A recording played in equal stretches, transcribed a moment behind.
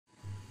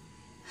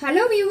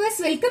Hello viewers,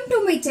 welcome to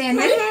my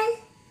channel.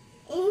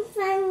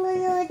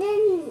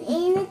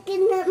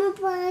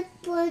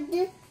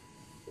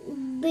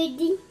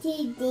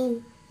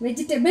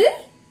 Vegetable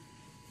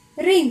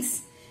rings.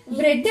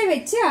 Bread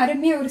வச்சு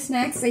அருமையா ஒரு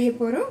ஸ்நாக்ஸ் செய்ய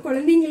போறோம்.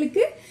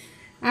 குழந்தைகளுக்கு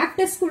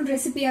ஆஃப்டர் ஸ்கூல்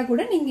ரெசிபியா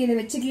கூட நீங்க இத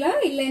வெச்சுக்கலாம்.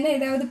 இல்லனா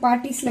ஏதாவது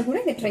பார்ட்டிஸ்ல கூட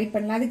இத ட்ரை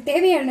பண்ணலாம். அதுக்கு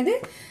தேவையானது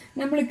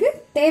நமக்கு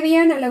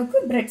தேவையான அளவுக்கு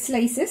பிரெட்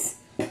ஸ்லைசஸ்.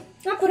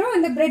 அப்புறம்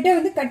அந்த பிரெட்டை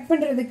வந்து கட்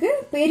பண்றதுக்கு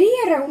பெரிய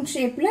ரவுண்ட்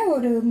ஷேப்ல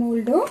ஒரு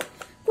மோல்டோ,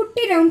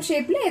 குட்டி ரவுண்ட்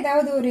ஷேப்ல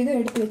ஏதாவது ஒரு இது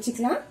எடுத்து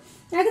வச்சுக்கலாம்.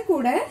 அது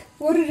கூட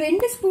ஒரு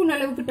 2 ஸ்பூன்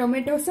அளவுக்கு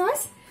டொமேட்டோ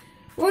சாஸ்,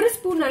 1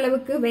 ஸ்பூன்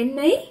அளவுக்கு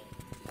வெண்ணெய்,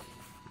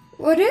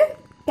 ஒரு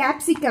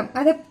கேப்சிகம்,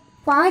 அத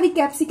பாதி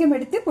கேப்சிகம்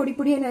எடுத்து பொடி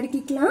பொடியா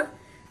நறுக்கிக்கலாம்.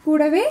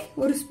 கூடவே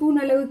 1 ஸ்பூன்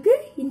அளவுக்கு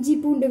இஞ்சி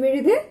பூண்டு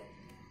விழுது,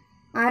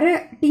 1/2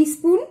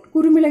 டீஸ்பூன்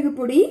குருமிளகு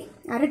பொடி,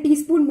 1/2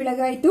 டீஸ்பூன்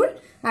மிளகாய் தூள்,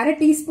 1/2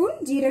 டீஸ்பூன்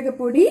ஜீரக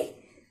பொடி,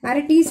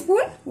 1/2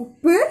 டீஸ்பூன்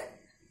உப்பு,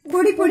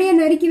 பொடி பொடியா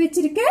நறுக்கி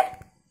வச்சிருக்க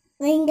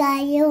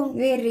வெங்காயம்.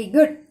 Very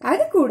good.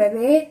 அது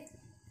கூடவே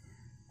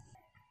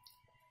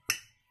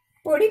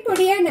பொடி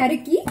பொடியா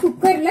நறுக்கி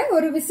குக்கர்ல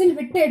ஒரு விசில்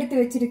விட்டு எடுத்து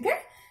வச்சிருக்க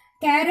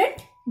carrot,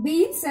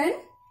 beans and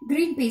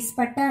green peas,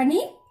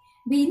 பட்டாணி,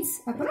 பீன்ஸ்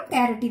அப்புறம்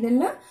கேரட்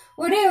இதெல்லாம்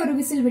ஒரே ஒரு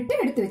விசில் விட்டு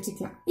எடுத்து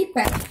வச்சுக்கலாம்.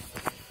 இப்ப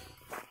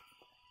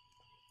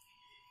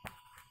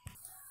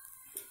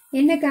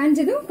எண்ணெய்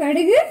காஞ்சதும்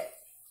கடுகு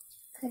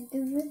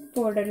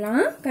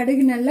போடலாம்.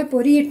 கடுகு நல்லா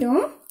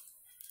பொரியட்டும்.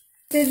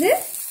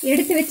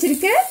 எடுத்து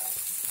வச்சிருக்க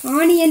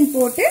ஆனியன்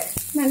போட்டு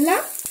நல்லா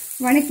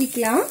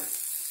வணக்கிக்கலாம்.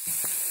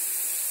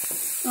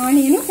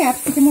 ஆனியனும்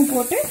கேப்சிகமும்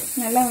போட்டு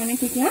நல்லா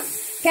வணக்கிக்கலாம்.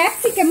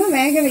 கேப்சிகமும்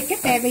வேக வைக்க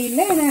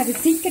தேவையில்லை, ஆனா அது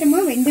சீக்கிரமா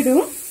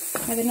வெந்துடும்.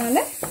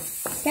 அதனால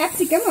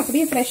கேப்சிகம்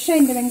அப்படியே ஃப்ரெஷ்ஷா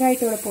இந்த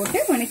வெங்காயத்தோட போட்டு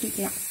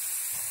வணக்கிக்கலாம்.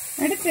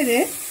 அடுத்தது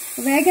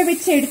வேக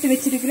வச்சு எடுத்து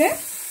வச்சிருக்கிற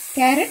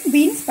கேரட்,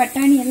 பீன்ஸ்,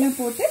 பட்டாணி எல்லாம்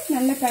போட்டு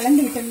நல்லா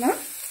கலந்து விட்டுடலாம்.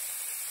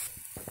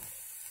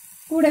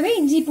 கூடவே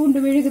இஞ்சி பூண்டு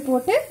விழுது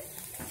போட்டு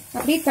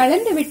அப்படியே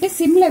கலந்து விட்டு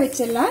சிம்ல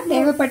வச்சிடலாம்.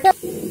 தேவைப்பட்ட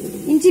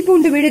இஞ்சி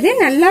பூண்டு விழுது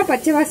நல்லா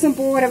பச்சை வாசம்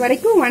போற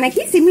வரைக்கும்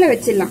வணக்கி சிம்ல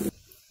வச்சிடலாம்.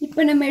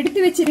 இப்ப நம்ம எடுத்து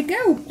வச்சிருக்க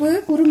உப்பு,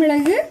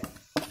 குருமிளகு,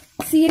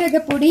 சீரக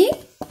பொடி,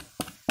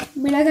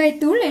 மிளகாய்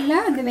தூள்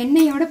எல்லாம் அந்த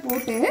வெண்ணெயோட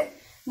போட்டு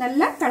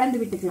நல்லா கலந்து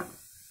விட்டுக்கலாம்.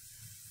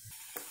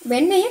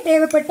 வெண்ணெயை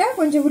தேவைப்பட்டா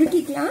கொஞ்சம்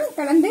உருக்கிக்கலாம்.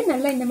 கலந்து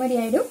நல்லா இந்த மாதிரி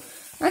ஆயிடும்.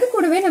 அது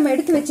கூடவே நம்ம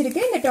எடுத்து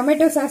வச்சிருக்க இந்த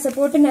டொமேட்டோ சாஸை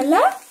போட்டு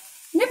நல்லா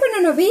என்ன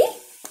பண்ணணும்,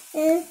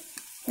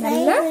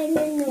 நல்லா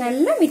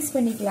நல்லா மிக்ஸ்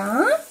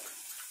பண்ணிக்கலாம்.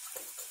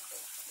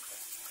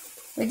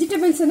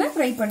 வெஜிடபிள்ஸ்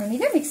ஃப்ரை பண்ணணும்,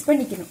 இதை மிக்ஸ்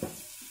பண்ணிக்கணும்.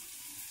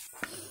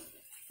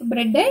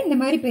 பிரெட்டை இந்த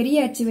மாதிரி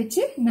பெரிய அச்சு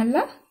வச்சு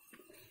நல்லா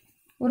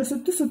ஒரு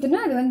சுத்து சுத்துனா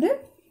அது வந்து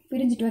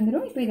பிரிஞ்சிட்டு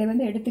வந்துடும். இப்போ இதை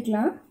வந்து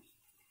எடுத்துக்கலாம்.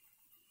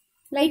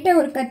 லைட்டா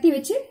ஒரு கத்தி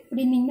வச்சு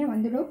இப்படின்னா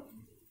வந்துடும்.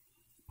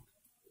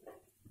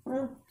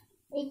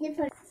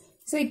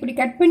 ஸோ இப்படி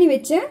கட் பண்ணி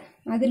வச்ச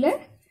அதுல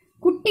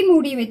குட்டி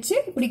மூடி வச்சு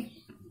இப்படி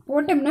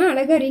போட்டோம்னா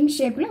அழகா ரிங்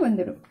ஷேப்ல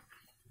வந்துடும்.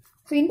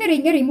 ஸோ இந்த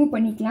ரிங்கை ரிமூவ்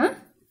பண்ணிக்கலாம்.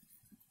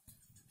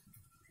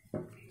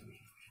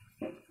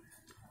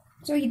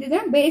 ஸோ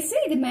இதுதான் பேஸ்,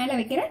 இது மேலே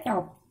வைக்கிற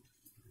டாப்.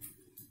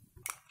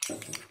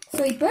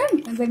 ஸோ இப்போ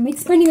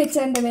மிக்ஸ் பண்ணி வச்ச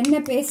அந்த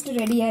வெண்ணெய் பேஸ்ட்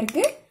ரெடியா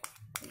இருக்கு.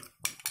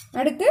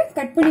 அடுத்து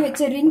கட் பண்ணி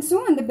வச்ச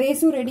ரிங்ஸும் அந்த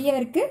பேஸும் ரெடியா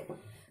இருக்கு.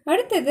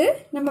 அடுத்தது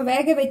நம்ம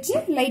வேக வச்சு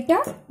லைட்டா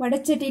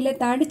வடச்சட்டியில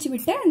தாளிச்சு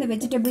விட்ட அந்த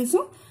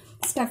வெஜிடபிள்ஸும்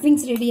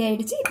ஸ்டஃபிங்ஸ் ரெடி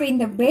ஆயிடுச்சு. இப்போ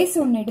இந்த பேஸ்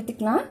ஒன்று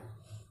எடுத்துக்கலாம்.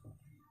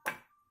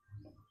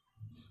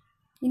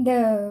 இந்த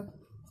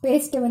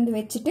பேஸ்ட்டை வந்து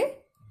வச்சுட்டு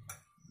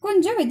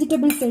கொஞ்சம்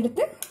வெஜிடபிள்ஸ்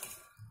எடுத்து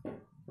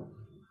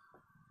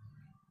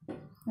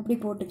அப்படி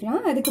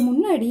போட்டுக்கலாம். அதுக்கு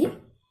முன்னாடி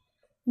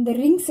இந்த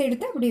ரிங்ஸ்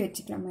எடுத்து அப்படியே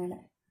வச்சுக்கலாம் மேலே.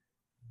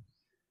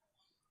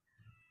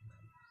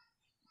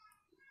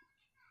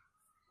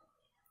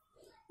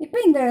 இப்போ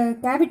இந்த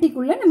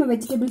கேவிட்டிக்குள்ள நம்ம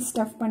வெஜிடபிள்ஸ்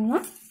ஸ்டஃப்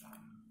பண்ணலாம்.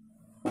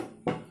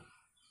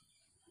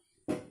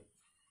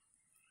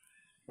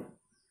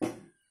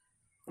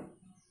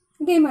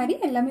 இதே மாதிரி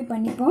எல்லாமே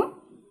பண்ணிப்போம்.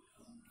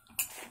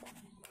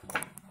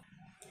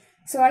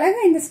 ஸோ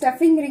அழகா இந்த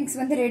ஸ்டஃபிங் ரிங்ஸ்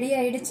வந்து ரெடி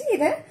ஆயிடுச்சு.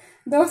 இதை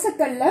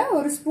தோசைக்கல்ல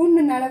ஒரு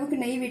ஸ்பூன்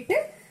அளவுக்கு நெய் விட்டு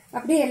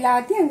அப்படியே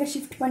எல்லாத்தையும் அங்கே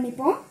ஷிஃப்ட்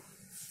பண்ணிப்போம்.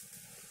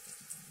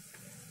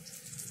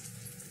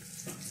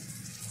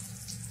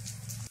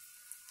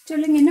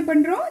 சொல்லுங்க, என்ன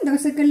பண்றோம்?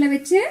 தோசைக்கல்ல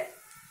வச்சு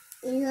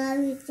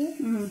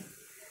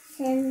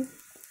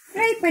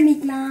ஃப்ரை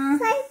பண்ணிக்கலாம்.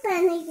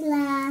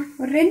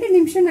 ஒரு 2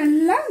 நிமிஷம்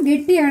நல்லா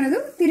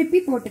கெட்டியானதும் திருப்பி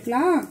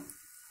போட்டுக்கலாம்.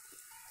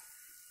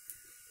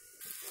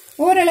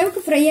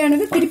 ஓரளவுக்கு ஃப்ரை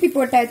ஆனது திருப்பி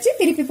போட்டாச்சு.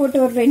 திருப்பி போட்டு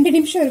ஒரு 2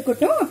 நிமிஷம்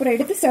இருக்கட்டும், அப்புறம்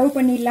எடுத்து சர்வ்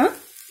பண்ணிடலாம்.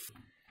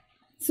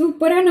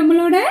 சூப்பரா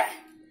நம்மளோட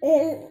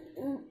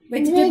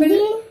வெஜிடபிள்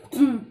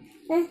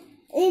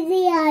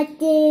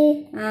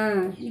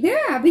இது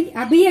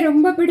அபிய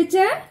ரொம்ப பிடிச்ச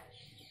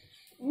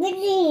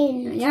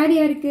யார்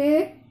யாருக்கு?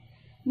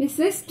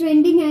 மிஸ்ஸஸ்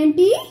ட்ரெண்டிங்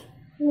ஆன்டி,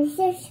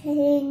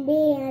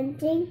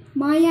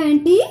 மாயா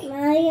ஆன்டி,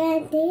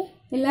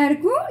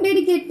 எல்லாருக்கும்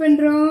டெடிகேட்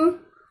பண்றோம்.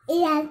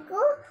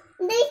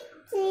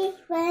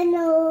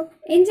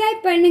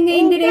 என்ஜாய் பண்ணுங்க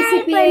இந்த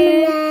ரெசிபியை.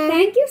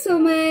 Thank you so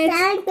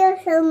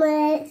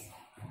much.